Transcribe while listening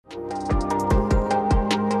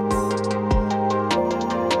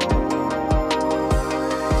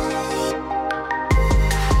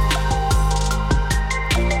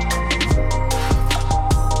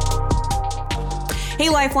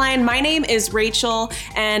Lifeline. My name is Rachel,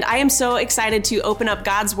 and I am so excited to open up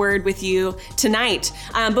God's Word with you tonight.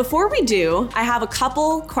 Before we do, I have a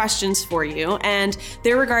couple questions for you, and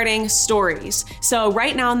they're regarding stories. So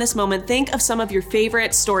right now in this moment, think of some of your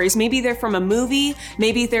favorite stories. Maybe they're from a movie,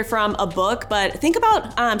 maybe they're from a book, but think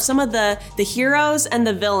about some of the heroes and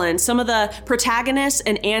the villains, some of the protagonists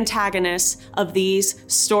and antagonists of these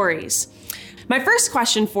stories. My first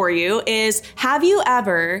question for you is, have you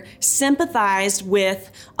ever sympathized with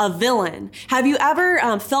a villain? Have you ever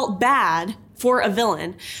felt bad for a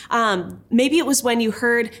villain? Maybe it was when you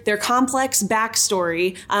heard their complex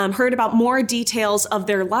backstory, heard about more details of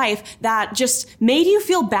their life that just made you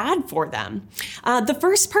feel bad for them. The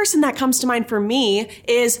first person that comes to mind for me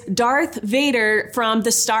is Darth Vader from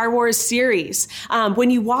the Star Wars series.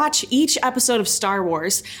 When you watch each episode of Star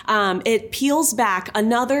Wars, it peels back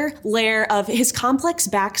another layer of his complex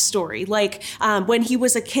backstory. Like when he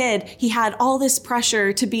was a kid, he had all this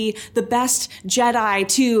pressure to be the best Jedi,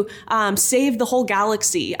 to save the whole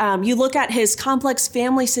galaxy. You look at his complex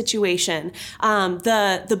family situation,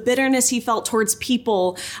 the bitterness he felt towards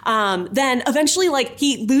people. Then eventually, like,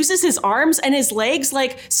 he loses his arms and his legs.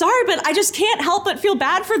 Like, sorry, but I just can't help but feel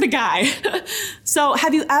bad for the guy. So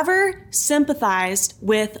have you ever sympathized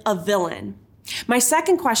with a villain? My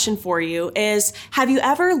second question for you is, have you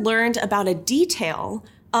ever learned about a detail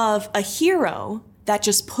of a hero that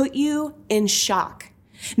just put you in shock?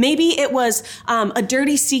 Maybe it was a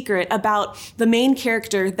dirty secret about the main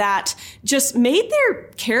character that just made their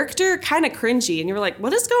character kind of cringy. And you were like,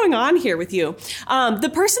 what is going on here with you?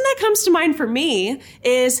 The person that comes to mind for me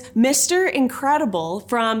is Mr. Incredible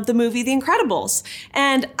from the movie The Incredibles.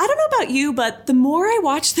 And I don't know about you, but the more I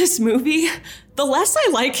watch this movie, the less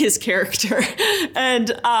I like his character.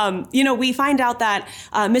 And, we find out that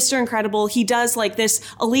Mr. Incredible, he does like this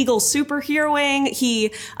illegal superheroing.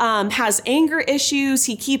 He has anger issues.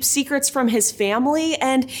 He keeps secrets from his family.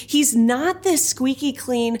 And he's not this squeaky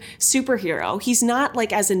clean superhero. He's not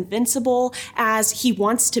like as invincible as he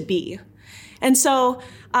wants to be. And so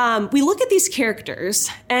we look at these characters,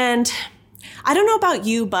 and I don't know about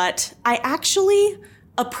you, but I actually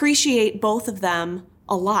appreciate both of them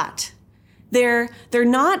a lot. They're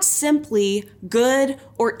not simply good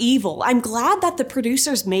or evil. I'm glad that the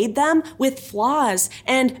producers made them with flaws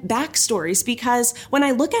and backstories, because when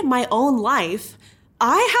I look at my own life,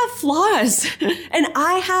 I have flaws and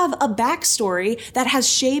I have a backstory that has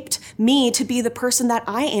shaped me to be the person that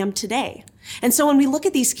I am today. And so when we look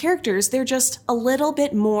at these characters, they're just a little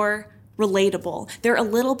bit more relatable. They're a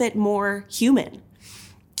little bit more human.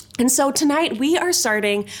 And so tonight we are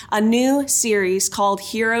starting a new series called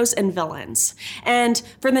Heroes and Villains. And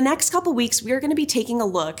for the next couple weeks, we are going to be taking a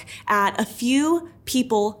look at a few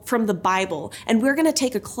people from the Bible. And we're going to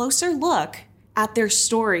take a closer look at their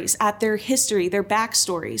stories, at their history, their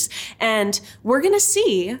backstories. And we're going to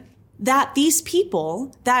see that these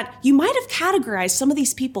people, that you might have categorized some of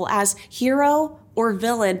these people as hero or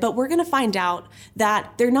villain, but we're going to find out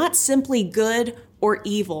that they're not simply good or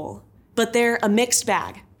evil, but they're a mixed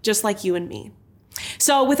bag, just like you and me.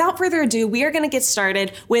 So without further ado, we are going to get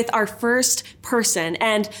started with our first person.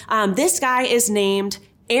 And this guy is named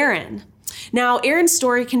Aaron. Now, Aaron's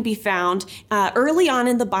story can be found early on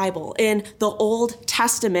in the Bible, in the Old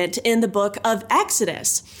Testament, in the book of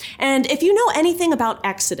Exodus. And if you know anything about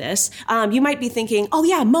Exodus, you might be thinking, oh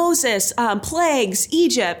yeah, Moses, plagues,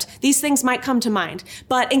 Egypt, these things might come to mind.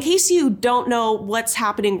 But in case you don't know what's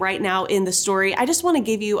happening right now in the story, I just want to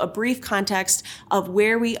give you a brief context of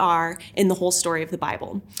where we are in the whole story of the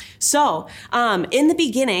Bible. So, in the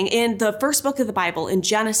beginning, in the first book of the Bible, in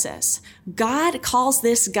Genesis, God calls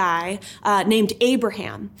this guy named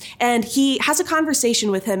Abraham, and he has a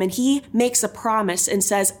conversation with him, and he makes a promise and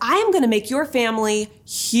says, I am going to make your family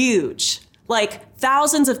huge, like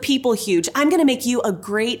thousands of people huge. I'm going to make you a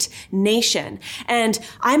great nation, and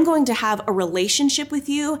I'm going to have a relationship with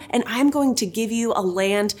you, and I'm going to give you a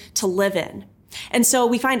land to live in. And so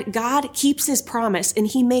we find God keeps his promise, and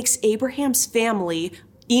he makes Abraham's family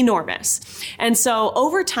enormous. And so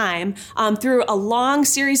over time, through a long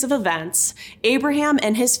series of events, Abraham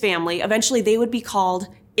and his family, eventually they would be called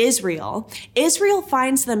Israel. Israel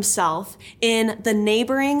finds themselves in the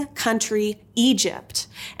neighboring country, Egypt.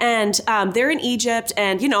 And they're in Egypt,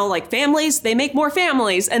 and, like families, they make more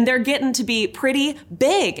families, and they're getting to be pretty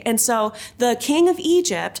big. And so the king of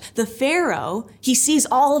Egypt, the Pharaoh, he sees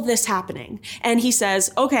all of this happening, and he says,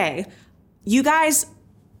 okay, you guys,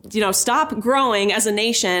 stop growing as a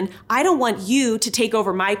nation. I don't want you to take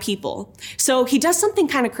over my people. So he does something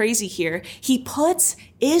kind of crazy here. He puts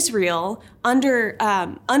Israel under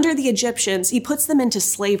the Egyptians, he puts them into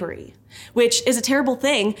slavery, which is a terrible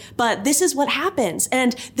thing, but this is what happens.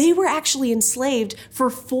 And they were actually enslaved for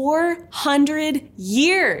 400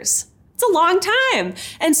 years. It's a long time.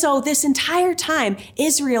 And so this entire time,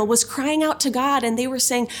 Israel was crying out to God and they were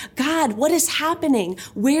saying, God, what is happening?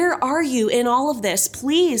 Where are you in all of this?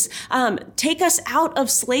 Please take us out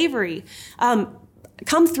of slavery.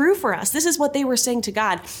 Come through for us. This is what they were saying to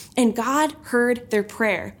God. And God heard their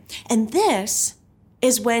prayer. And this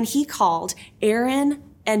is when he called Aaron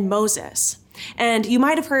and Moses. And you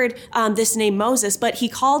might have heard this name Moses, but he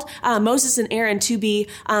called Moses and Aaron to be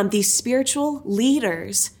these spiritual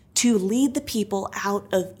leaders to lead the people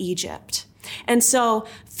out of Egypt. And so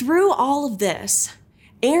through all of this,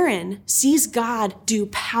 Aaron sees God do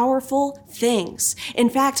powerful things. In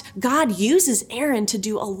fact, God uses Aaron to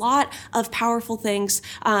do a lot of powerful things.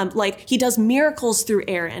 Like he does miracles through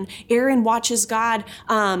Aaron. Aaron watches God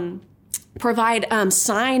provide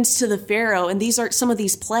signs to the Pharaoh. And these are some of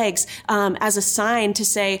these plagues as a sign to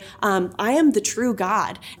say, I am the true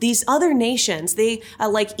God. These other nations, they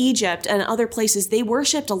like Egypt and other places, they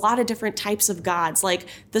worshiped a lot of different types of gods, like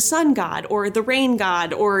the sun god or the rain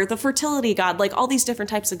god or the fertility god, like all these different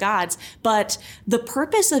types of gods. But the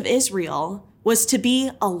purpose of Israel was to be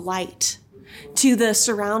a light to the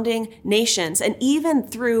surrounding nations. And even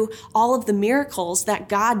through all of the miracles that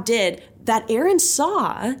God did, that Aaron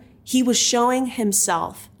saw, he was showing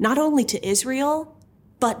himself not only to Israel,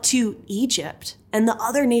 but to Egypt and the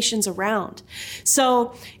other nations around.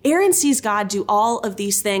 So Aaron sees God do all of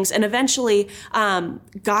these things, and eventually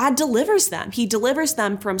God delivers them. He delivers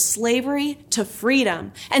them from slavery to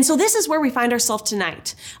freedom. And so this is where we find ourselves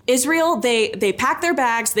tonight. Israel, they pack their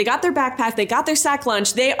bags, they got their backpack, they got their sack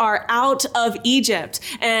lunch, they are out of Egypt,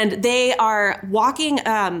 and they are walking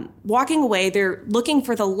away. They're looking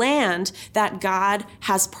for the land that God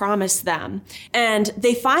has promised them. And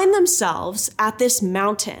they find themselves at this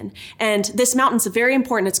mountain, and this mountain's very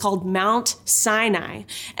important. It's called Mount Sinai.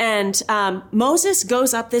 And Moses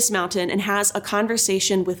goes up this mountain and has a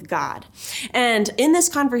conversation with God. And in this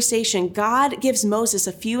conversation, God gives Moses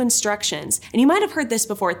a few instructions. And you might have heard this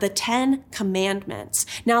before, the 10 Commandments.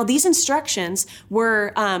 Now, these instructions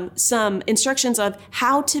were some instructions of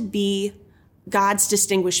how to be God's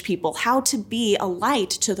distinguished people, how to be a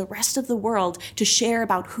light to the rest of the world, to share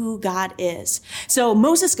about who God is. So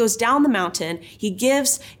Moses goes down the mountain. He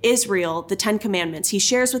gives Israel the 10 Commandments. He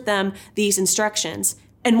shares with them these instructions.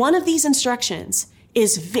 And one of these instructions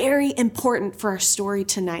is very important for our story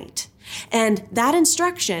tonight. And that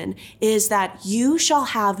instruction is that you shall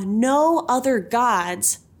have no other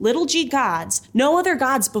gods, little g gods, no other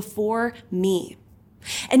gods before me.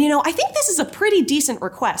 And, I think this is a pretty decent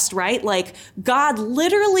request, right? Like, God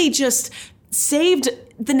literally just saved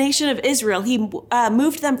the nation of Israel. He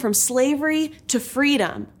moved them from slavery to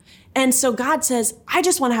freedom. And so God says, I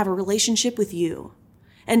just want to have a relationship with you.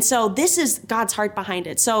 And so this is God's heart behind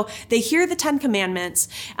it. So they hear the 10 Commandments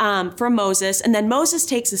from Moses, and then Moses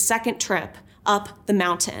takes a second trip up the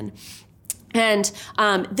mountain. And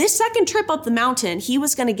this second trip up the mountain, he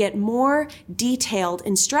was going to get more detailed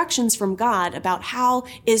instructions from God about how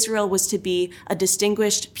Israel was to be a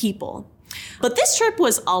distinguished people. But this trip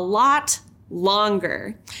was a lot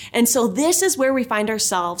longer. And so this is where we find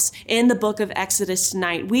ourselves in the book of Exodus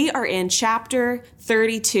tonight. We are in chapter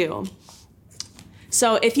 32.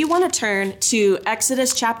 So if you want to turn to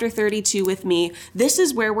Exodus chapter 32 with me, this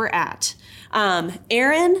is where we're at.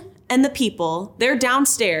 Aaron and the people, they're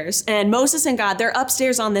downstairs, and Moses and God, they're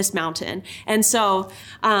upstairs on this mountain. And so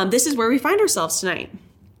this is where we find ourselves tonight.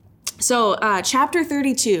 So chapter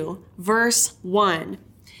 32, verse 1,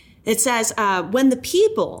 it says, when the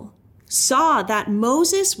people saw that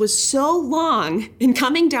Moses was so long in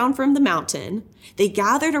coming down from the mountain, they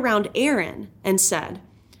gathered around Aaron and said,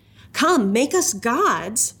 come, make us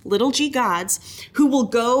gods, little g gods, who will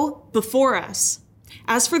go before us.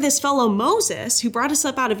 As for this fellow Moses, who brought us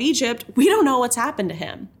up out of Egypt, we don't know what's happened to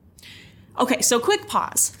him. Okay, so quick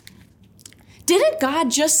pause. Didn't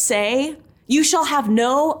God just say, you shall have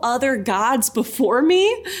no other gods before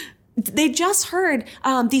me? They just heard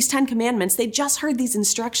these 10 Commandments. They just heard these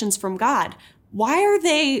instructions from God. Why are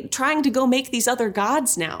they trying to go make these other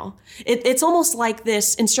gods now? It's almost like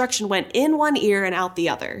this instruction went in one ear and out the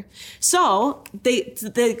other. So they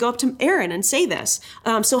go up to Aaron and say this.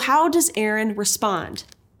 So how does Aaron respond?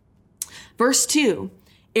 Verse 2,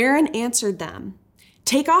 Aaron answered them,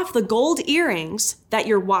 take off the gold earrings that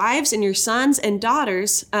your wives and your sons and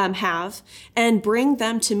daughters have and bring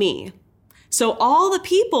them to me. So all the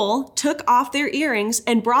people took off their earrings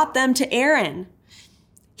and brought them to Aaron.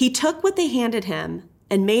 He took what they handed him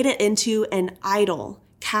and made it into an idol,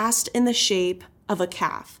 cast in the shape of a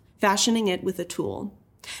calf, fashioning it with a tool.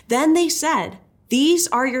 Then they said, these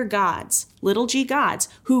are your gods, little g gods,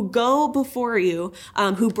 who go before you,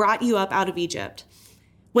 who brought you up out of Egypt.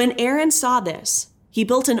 When Aaron saw this, he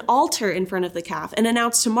built an altar in front of the calf and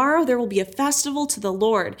announced, tomorrow there will be a festival to the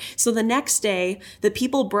Lord. So the next day, the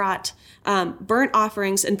people brought burnt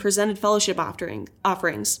offerings and presented fellowship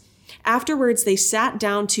offerings. Afterwards, they sat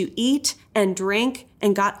down to eat and drink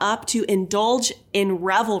and got up to indulge in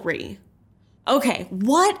revelry. Okay,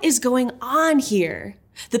 what is going on here?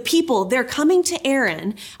 The people, they're coming to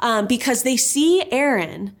Aaron because they see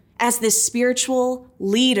Aaron as this spiritual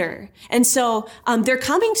leader. And so they're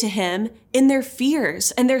coming to him in their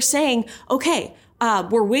fears and they're saying, okay,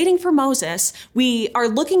 we're waiting for Moses. We are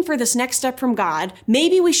looking for this next step from God.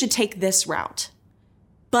 Maybe we should take this route.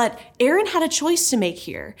 But Aaron had a choice to make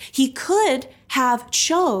here. He could have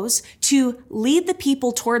chose to lead the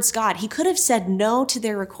people towards God. He could have said no to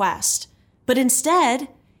their request. But instead,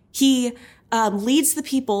 he leads the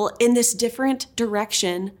people in this different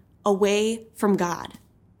direction away from God.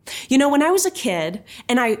 You know, when I was a kid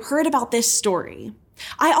and I heard about this story,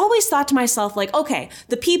 I always thought to myself, like, okay,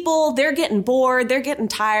 the people, they're getting bored, they're getting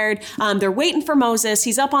tired, they're waiting for Moses,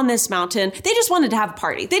 he's up on this mountain. They just wanted to have a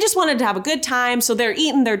party. They just wanted to have a good time, so they're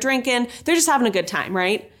eating, they're drinking, they're just having a good time,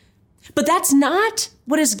 right? But that's not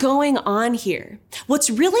what is going on here. What's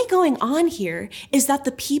really going on here is that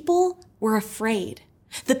the people were afraid.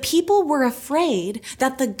 The people were afraid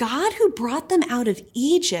that the God who brought them out of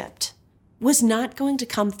Egypt was not going to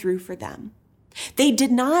come through for them. They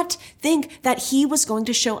did not think that he was going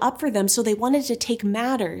to show up for them, so they wanted to take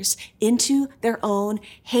matters into their own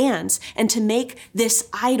hands and to make this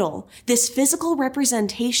idol, this physical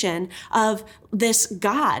representation of this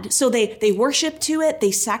God. So they worshiped to it,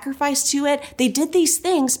 they sacrificed to it, they did these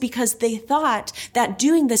things because they thought that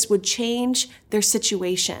doing this would change their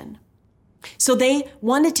situation. So they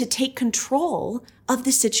wanted to take control of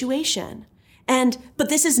the situation. But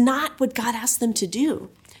this is not what God asked them to do.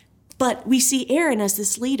 But we see Aaron as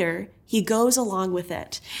this leader. He goes along with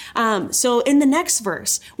it. So in the next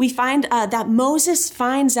verse, we find that Moses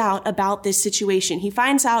finds out about this situation. He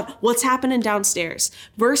finds out what's happening downstairs.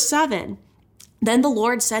 Verse 7, then the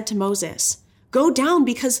Lord said to Moses, go down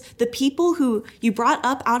because the people who you brought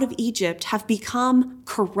up out of Egypt have become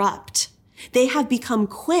corrupt. They have become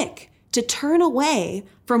quick to turn away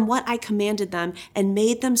from what I commanded them and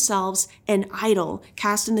made themselves an idol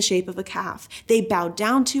cast in the shape of a calf. They bowed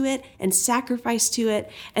down to it and sacrificed to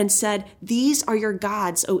it and said, these are your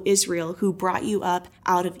gods, O Israel, who brought you up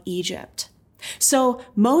out of Egypt. So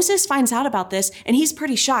Moses finds out about this and he's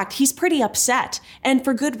pretty shocked. He's pretty upset, and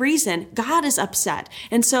for good reason. God is upset.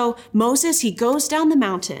 And so Moses, he goes down the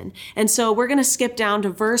mountain. And so we're going to skip down to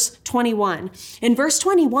verse 21. In verse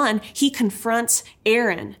 21, he confronts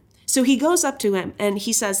Aaron. So he goes up to him and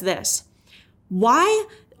he says this, what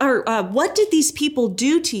did these people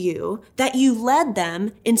do to you that you led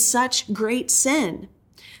them in such great sin?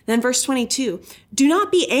 Then verse 22, do not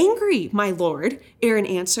be angry, my Lord, Aaron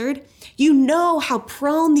answered. You know how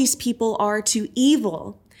prone these people are to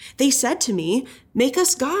evil. They said to me, make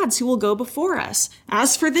us gods who will go before us.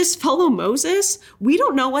 As for this fellow Moses, we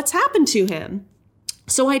don't know what's happened to him.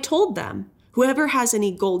 So I told them, whoever has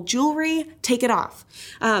any gold jewelry, take it off.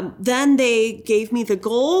 Then they gave me the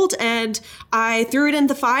gold and I threw it in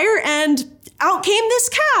the fire and out came this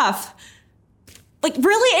calf. Like,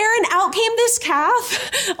 really, Aaron, out came this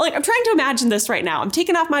calf? Like, I'm trying to imagine this right now. I'm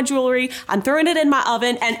taking off my jewelry, I'm throwing it in my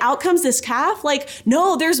oven, and out comes this calf? Like,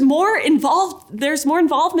 no, there's more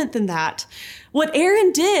involvement than that. What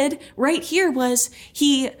Aaron did right here was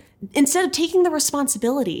instead of taking the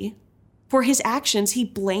responsibility for his actions, he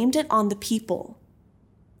blamed it on the people.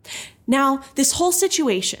 Now, this whole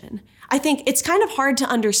situation, I think it's kind of hard to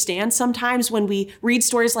understand sometimes when we read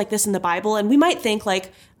stories like this in the Bible, and we might think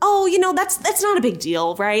like, oh, that's not a big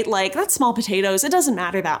deal, right? Like, that's small potatoes. It doesn't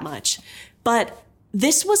matter that much. But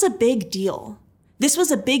this was a big deal. This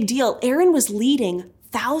was a big deal. Aaron was leading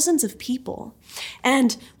thousands of people.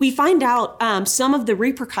 And we find out some of the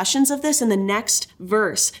repercussions of this in the next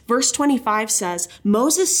verse. Verse 25 says,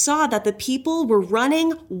 Moses saw that the people were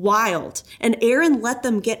running wild, and Aaron let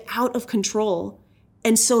them get out of control.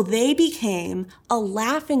 And so they became a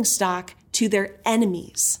laughingstock to their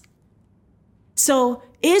enemies. So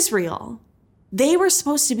Israel, they were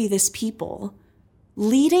supposed to be this people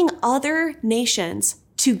leading other nations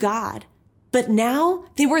to God. But now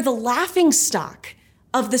they were the laughingstock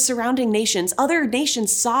of the surrounding nations. Other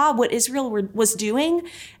nations saw what Israel was doing,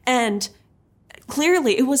 and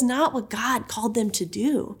clearly it was not what God called them to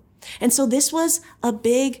do. And so this was a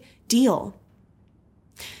big deal.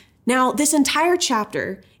 Now, this entire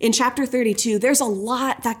chapter, in chapter 32, there's a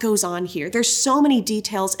lot that goes on here. There's so many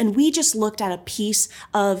details, and we just looked at a piece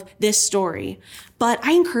of this story. But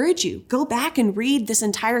I encourage you, go back and read this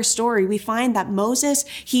entire story. We find that Moses,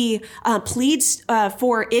 he pleads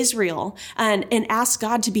for Israel and asks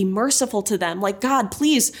God to be merciful to them. Like, God,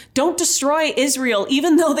 please don't destroy Israel,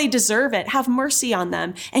 even though they deserve it. Have mercy on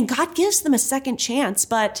them. And God gives them a second chance,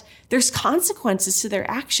 but there's consequences to their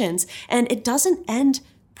actions, and it doesn't end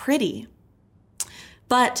pretty.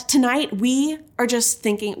 But tonight we're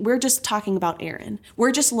just talking about Aaron.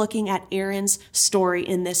 We're just looking at Aaron's story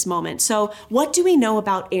in this moment. So what do we know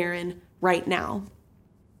about Aaron right now?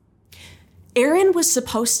 Aaron was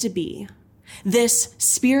supposed to be this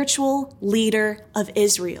spiritual leader of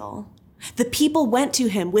Israel. The people went to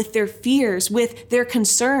him with their fears, with their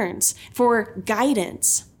concerns for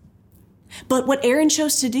guidance. But what Aaron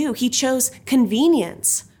chose to do, he chose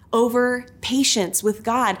convenience over patience with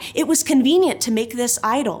God. It was convenient to make this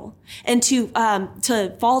idol and to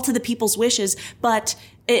fall to the people's wishes, and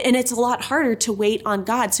it's a lot harder to wait on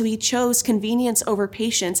God. So he chose convenience over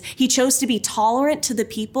patience. He chose to be tolerant to the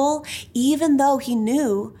people, even though he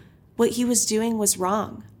knew what he was doing was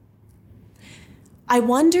wrong. I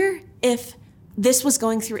wonder if this was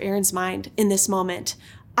going through Aaron's mind in this moment.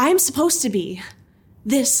 I'm supposed to be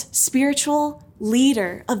this spiritual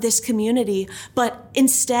leader of this community, but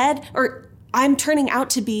instead, I'm turning out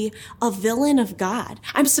to be a villain of God.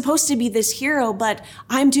 I'm supposed to be this hero, but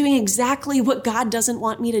I'm doing exactly what God doesn't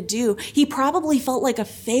want me to do. He probably felt like a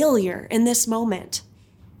failure in this moment.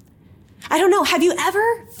 I don't know. Have you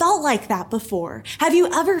ever felt like that before? Have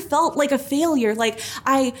you ever felt like a failure? Like,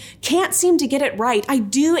 I can't seem to get it right. I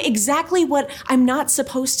do exactly what I'm not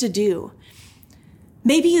supposed to do.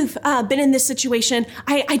 Maybe you've been in this situation.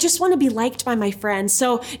 I just want to be liked by my friends.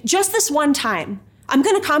 So just this one time, I'm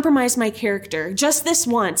going to compromise my character just this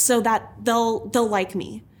once so that they'll like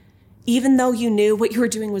me, even though you knew what you were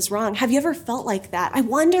doing was wrong. Have you ever felt like that? I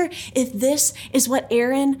wonder if this is what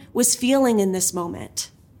Aaron was feeling in this moment.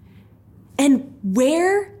 And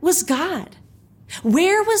where was God?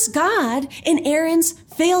 Where was God in Aaron's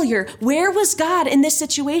failure? Where was God in this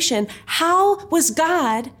situation? How was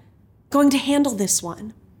God going to handle this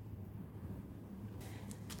one?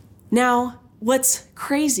 Now, what's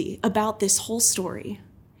crazy about this whole story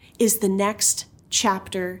is the next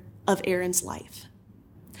chapter of Aaron's life.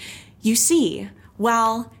 You see,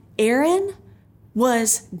 while Aaron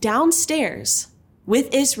was downstairs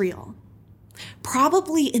with Israel,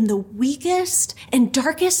 probably in the weakest and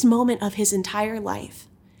darkest moment of his entire life,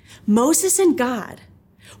 Moses and God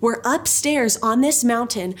were upstairs on this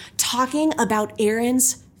mountain talking about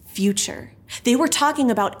Aaron's future. They were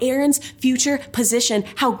talking about Aaron's future position,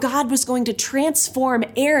 how God was going to transform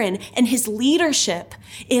Aaron and his leadership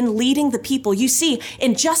in leading the people. You see,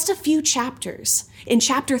 in just a few chapters, in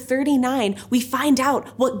chapter 39, we find out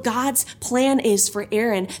what God's plan is for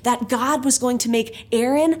Aaron, that God was going to make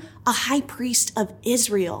Aaron a high priest of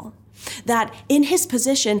Israel. That in his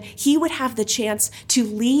position, he would have the chance to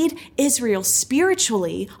lead Israel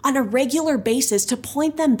spiritually on a regular basis to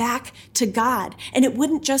point them back to God. And it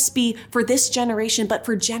wouldn't just be for this generation, but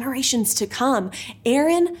for generations to come.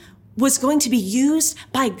 Aaron was going to be used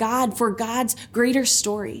by God for God's greater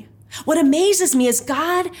story. What amazes me is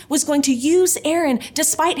God was going to use Aaron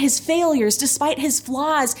despite his failures, despite his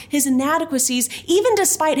flaws, his inadequacies, even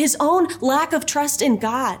despite his own lack of trust in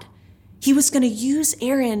God. He was going to use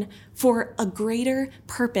Aaron for a greater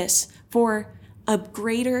purpose, for a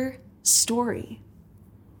greater story.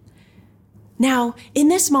 Now, in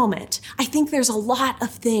this moment, I think there's a lot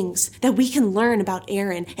of things that we can learn about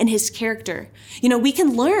Aaron and his character. We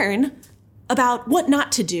can learn about what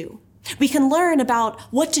not to do. We can learn about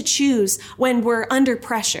what to choose when we're under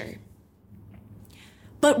pressure.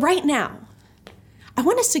 But right now, I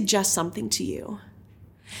want to suggest something to you,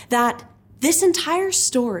 that this entire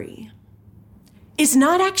story is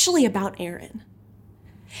not actually about Aaron.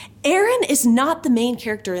 Aaron is not the main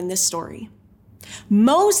character in this story.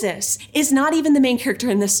 Moses is not even the main character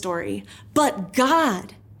in this story, but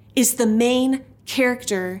God is the main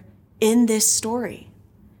character in this story.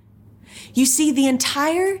 You see, the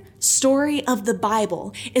entire story of the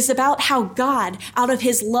Bible is about how God, out of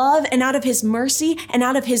his love and out of his mercy and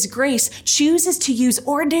out of his grace, chooses to use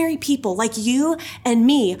ordinary people like you and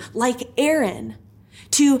me, like Aaron,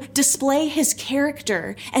 to display his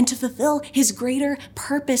character and to fulfill his greater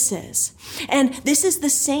purposes. And this is the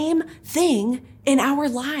same thing in our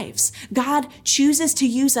lives. God chooses to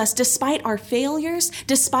use us despite our failures,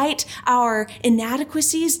 despite our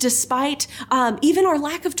inadequacies, despite even our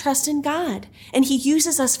lack of trust in God. And he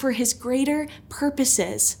uses us for his greater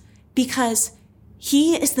purposes because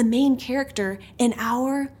He is the main character in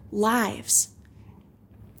our lives.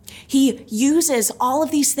 He uses all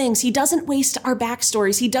of these things. He doesn't waste our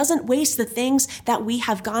backstories. He doesn't waste the things that we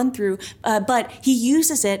have gone through, but he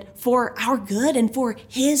uses it for our good and for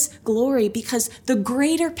his glory, because the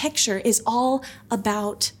greater picture is all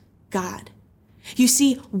about God. You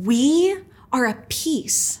see, we are a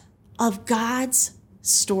piece of God's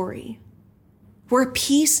story. We're a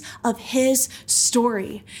piece of his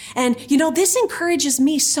story. And this encourages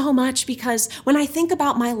me so much, because when I think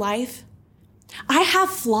about my life, I have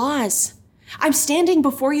flaws. I'm standing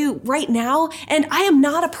before you right now, and I am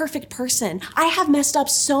not a perfect person. I have messed up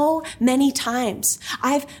so many times.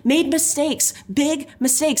 I've made mistakes, big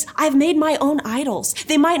mistakes. I've made my own idols.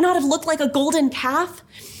 They might not have looked like a golden calf,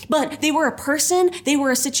 but they were a person, they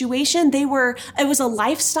were a situation, it was a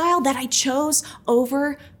lifestyle that I chose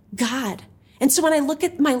over God. And so when I look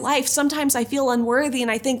at my life, sometimes I feel unworthy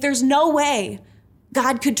and I think there's no way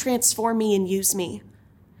God could transform me and use me.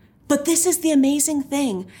 But this is the amazing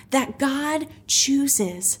thing, that God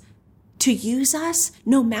chooses to use us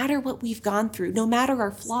no matter what we've gone through, no matter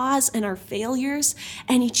our flaws and our failures.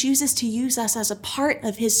 And he chooses to use us as a part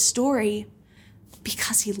of his story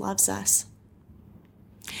because he loves us.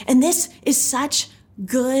 And this is such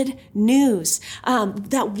good news,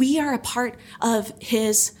 that we are a part of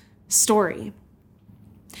his story.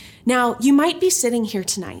 Now, you might be sitting here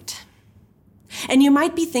tonight and you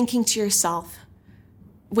might be thinking to yourself,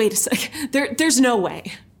 wait a second, there's no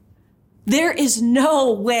way. There is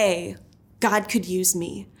no way God could use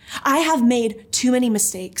me. I have made too many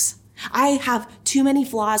mistakes. I have too many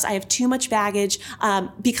flaws. I have too much baggage.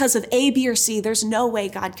 Because of A, B, or C, there's no way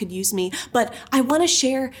God could use me. But I want to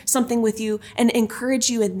share something with you and encourage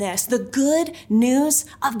you in this. The good news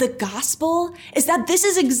of the gospel is that this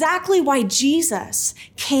is exactly why Jesus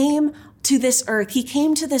came to this earth. He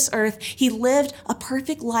came to this earth. He lived a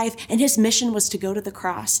perfect life, and his mission was to go to the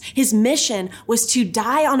cross. His mission was to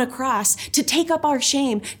die on a cross, to take up our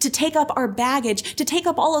shame, to take up our baggage, to take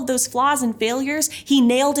up all of those flaws and failures. He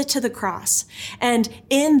nailed it to the cross. And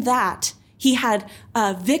in that, he had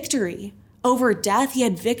victory over death. He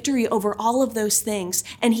had victory over all of those things.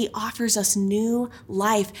 And he offers us new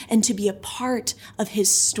life and to be a part of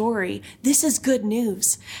his story. This is good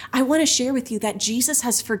news. I want to share with you that Jesus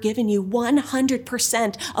has forgiven you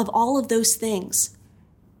 100% of all of those things.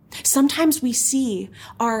 Sometimes we see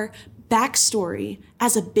our backstory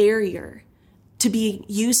as a barrier to being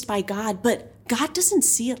used by God, but God doesn't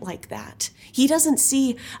see it like that. He doesn't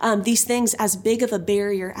see these things as big of a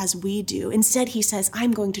barrier as we do. Instead, he says,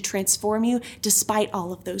 I'm going to transform you despite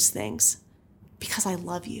all of those things because I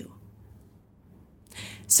love you.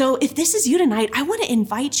 So if this is you tonight, I want to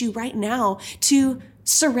invite you right now to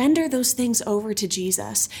surrender those things over to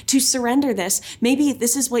Jesus, to surrender this. Maybe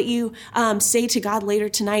this is what you say to God later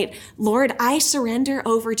tonight. Lord, I surrender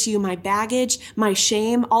over to you my baggage, my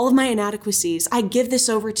shame, all of my inadequacies. I give this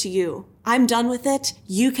over to you. I'm done with it.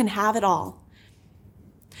 You can have it all.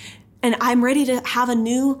 And I'm ready to have a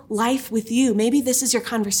new life with you. Maybe this is your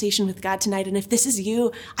conversation with God tonight. And if this is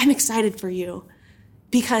you, I'm excited for you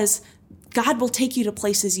because God will take you to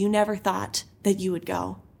places you never thought that you would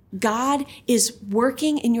go. God is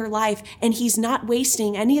working in your life, and he's not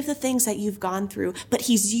wasting any of the things that you've gone through, but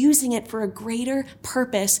he's using it for a greater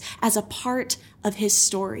purpose as a part of his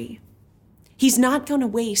story. He's not going to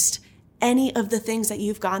waste any of the things that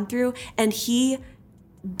you've gone through, and he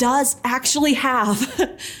does actually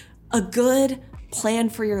have a good plan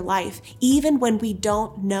for your life, even when we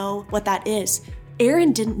don't know what that is.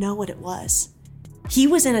 Aaron didn't know what it was. He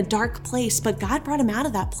was in a dark place, but God brought him out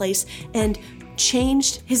of that place and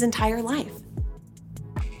changed his entire life.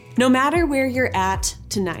 No matter where you're at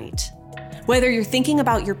tonight, whether you're thinking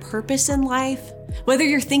about your purpose in life, whether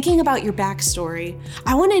you're thinking about your backstory,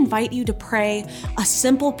 I want to invite you to pray a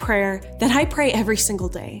simple prayer that I pray every single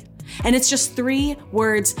day. And it's just 3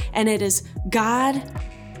 words, and it is, God,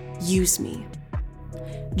 use me.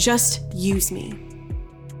 Just use me.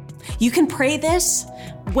 You can pray this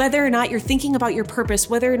whether or not you're thinking about your purpose,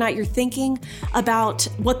 whether or not you're thinking about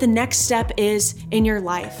what the next step is in your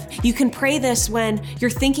life. You can pray this when you're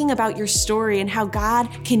thinking about your story and how God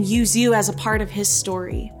can use you as a part of his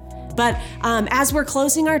story. But as we're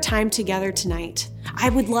closing our time together tonight, I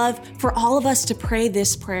would love for all of us to pray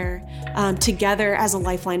this prayer together as a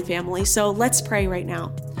Lifeline family. So let's pray right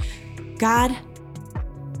now. God,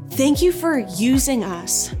 thank you for using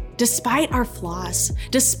us despite our flaws,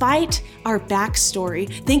 despite our backstory.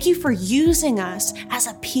 Thank you for using us as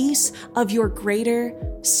a piece of your greater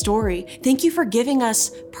story. Thank you for giving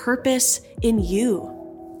us purpose in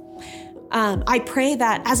you. I pray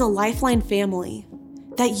that as a Lifeline family,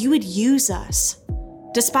 that you would use us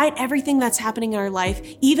Despite everything that's happening in our life,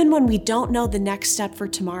 even when we don't know the next step for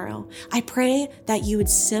tomorrow, I pray that you would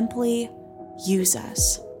simply use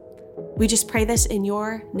us. We just pray this in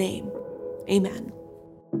your name. Amen.